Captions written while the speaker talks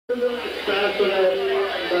669,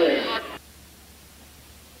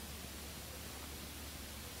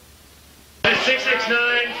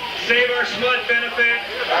 Save Our Smut benefit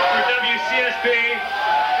for WCSB.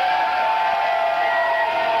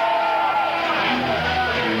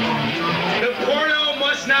 The porno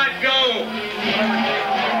must not go.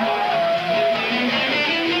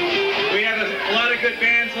 We have a lot of good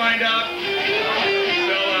bands lined up,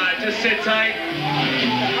 so just sit tight.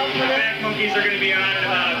 The Back Monkeys are going to be on in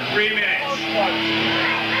about 3 minutes.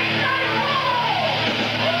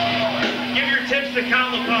 Give your tips to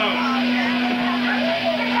Count LaPone.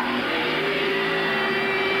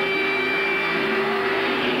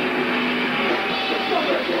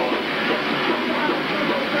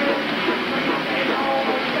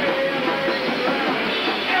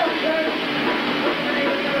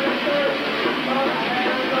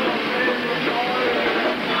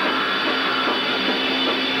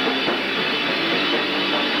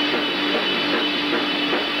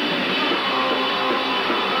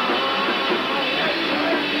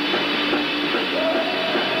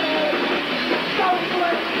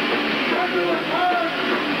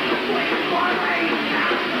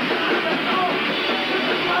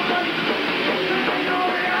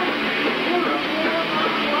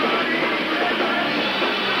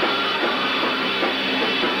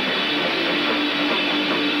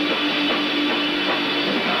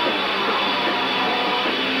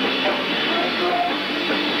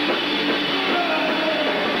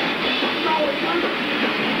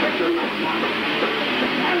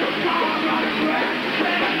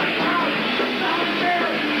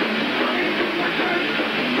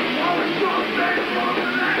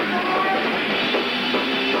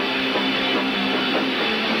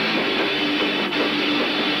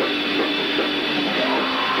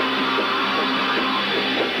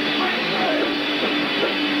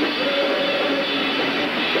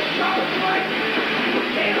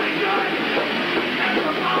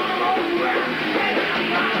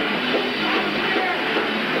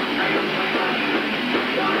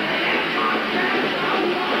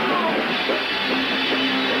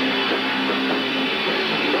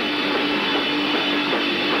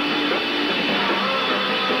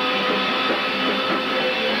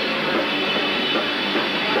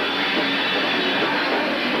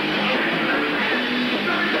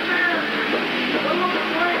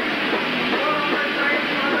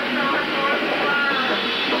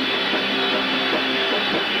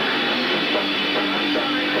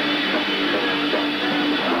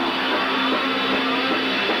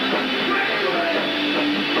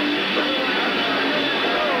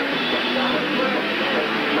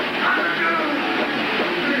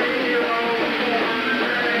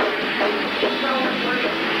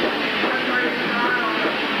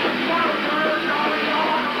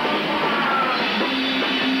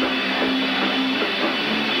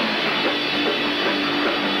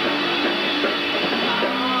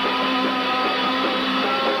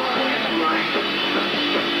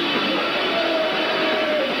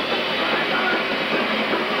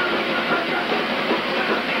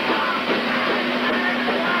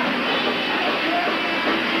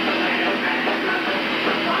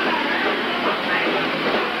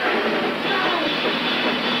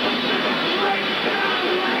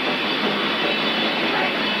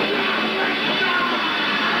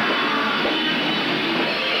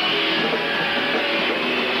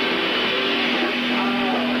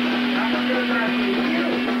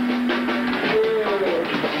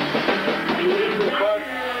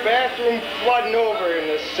 Flooding over in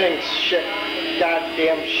the sinks, shit,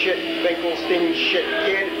 goddamn shit, Finkelstein shit,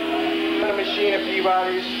 kid. A machine of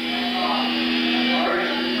Peabody's.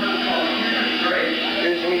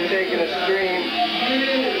 Here's me taking a stream.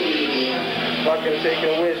 Fucking taking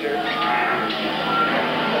a whizzer.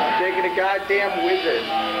 Taking a goddamn whizzer.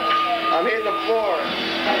 I'm hitting the floor.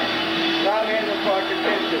 Not hitting the fucking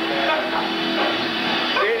piston, man.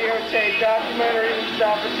 Videotape, documentary,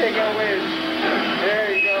 stop and taking a whiz.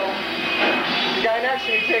 There you go. The guy next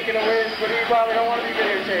to me taking a whiz, but he probably don't want to be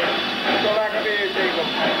videotaped. So I'm not going to videotape him.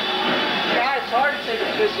 God, it's hard to take a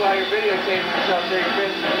piss while you're videotaping yourself taking a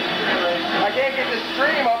piss. I can't get the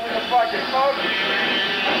stream up in the fucking focus.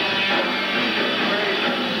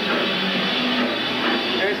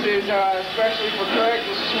 This is especially for Craig.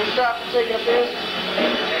 This is when we stop taking a piss.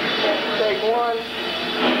 Take one.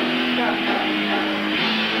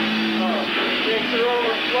 Things are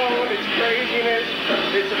overflowing, it's craziness.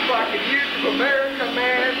 It's a fucking youth of America,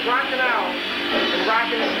 man, rocking out and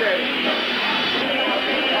rocking steady.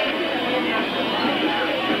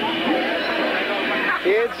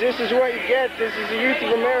 Kids, this is what you get. This is the youth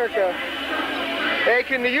of America. Hey,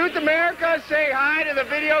 can the Youth America say hi to the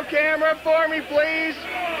video camera for me, please?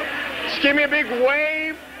 Just give me a big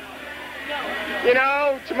wave. You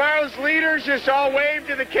know, tomorrow's leaders just all wave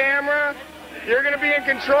to the camera. You're going to be in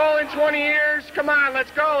control in 20 years. Come on,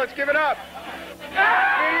 let's go. Let's give it up.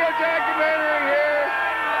 Video documentary here.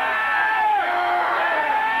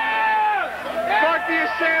 Fuck the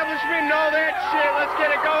establishment and all that shit. Let's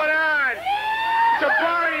get it going on. It's a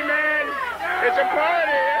party, man. It's a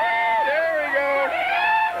party. There we go.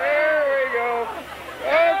 There we go.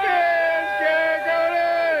 Okay, let's get it going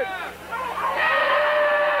on.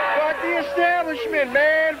 Fuck the establishment,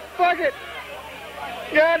 man. Fuck it.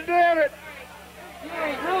 God damn it. You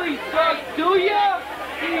ain't really suck, do ya?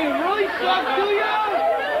 You ain't really suck, do ya?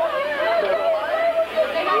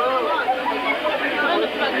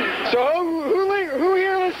 So who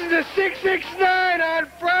here listens to 669 on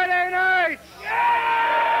Friday nights?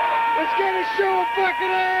 Let's get a show of fucking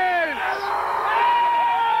hands.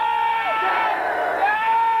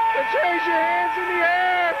 Let's raise your hands in the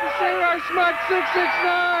air to sing our Smut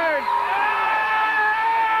 669.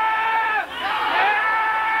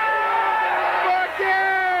 Fuck yeah!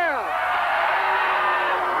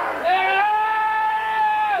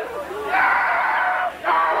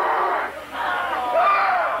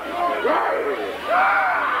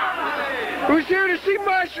 Who's here to see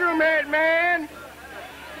Mushroom Head, man?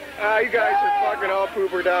 You guys are fucking all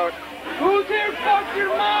poopered out. Who's here? Fuck your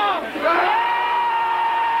mom!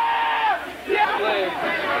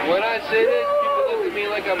 When I say this, people look at me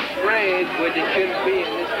like I'm strange, which it shouldn't be in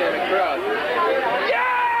this kind of crowd.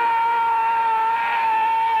 Yeah!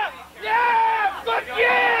 Yeah! Fuck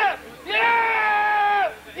yeah!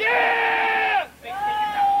 Yeah! Yeah!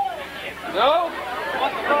 No?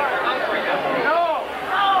 No!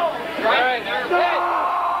 All right.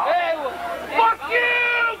 Hey, fuck you!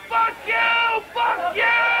 Fuck you! Fuck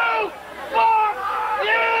you! Fuck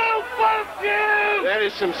you! Fuck you! That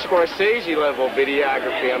is some Scorsese level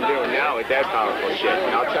videography I'm doing now with that powerful shit.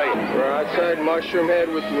 I'll tell you. We're outside Mushroom Head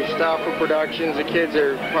with Mustafa Productions. The kids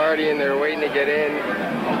are partying. They're waiting to get in.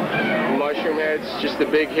 Mushroom Head's just a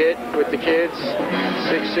big hit with the kids.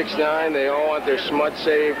 669. They all want their smut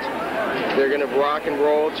saved. They're going to rock and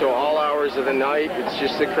roll till all hours of the night. It's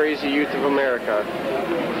just the crazy youth of America.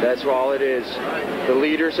 That's all it is. The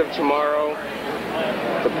leaders of tomorrow,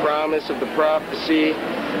 the promise of the prophecy,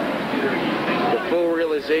 the full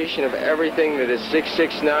realization of everything that is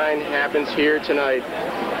 669 happens here tonight.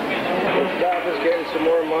 Mustafa's getting some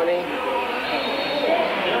more money.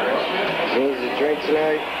 He needs a drink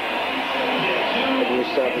tonight. Where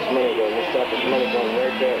Mustafa's money go? Mustafa's money going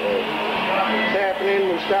right that way. It's happening.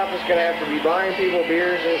 Mustafa's going to have to be buying people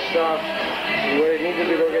beers and stuff. What he needs to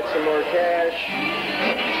do is go get some more cash.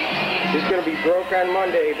 He's going to be broke on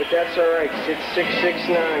Monday, but that's all right. It's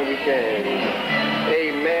 669 weekend.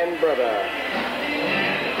 Amen, brother.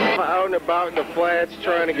 Out and about in the flats,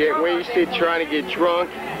 trying to get wasted, trying to get drunk,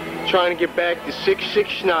 trying to get back to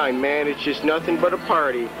 669, man. It's just nothing but a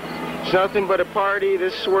party. It's nothing but a party.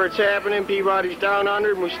 This is where it's happening. Peabody's down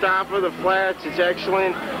under, Mustafa, the flats. It's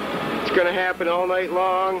excellent. It's going to happen all night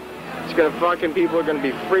long. It's going to fucking, people are going to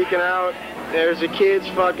be freaking out. There's the kids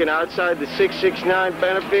fucking outside the 669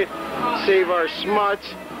 benefit. Save Our Smut.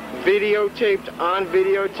 Videotaped on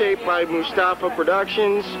videotape by Mustafa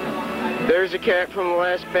Productions. There's a cat from the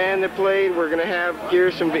last band that played. We're going to have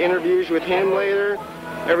here some interviews with him later.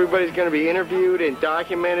 Everybody's going to be interviewed and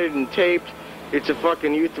documented and taped. It's a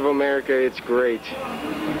fucking youth of America. It's great.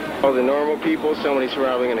 All the normal people, somebody's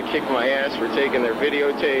probably going to kick my ass for taking their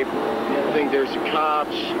videotape. I think there's the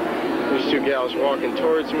cops. There's two gals walking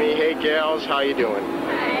towards me. Hey, gals, how you doing?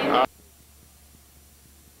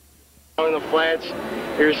 In the flats,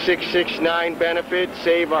 here's 669 benefit.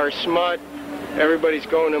 Save Our Smut. Everybody's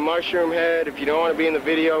going to Mushroom Head. If you don't want to be in the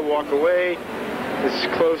video, walk away. This is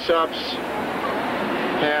close-ups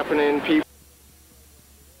happening. People.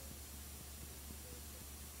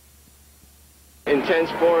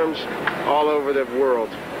 Intense forums all over the world.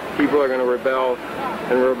 People are going to rebel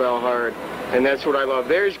and rebel hard. And that's what I love.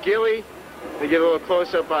 There's Gilly. They get a little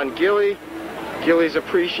close-up on Gilly. Gilly's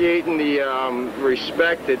appreciating the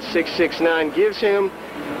respect that 669 gives him.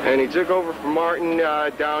 And he took over from Martin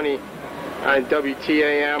Downey on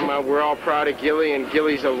WTAM. We're all proud of Gilly, and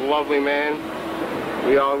Gilly's a lovely man.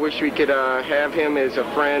 We all wish we could have him as a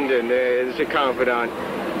friend and as a confidant.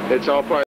 It's all part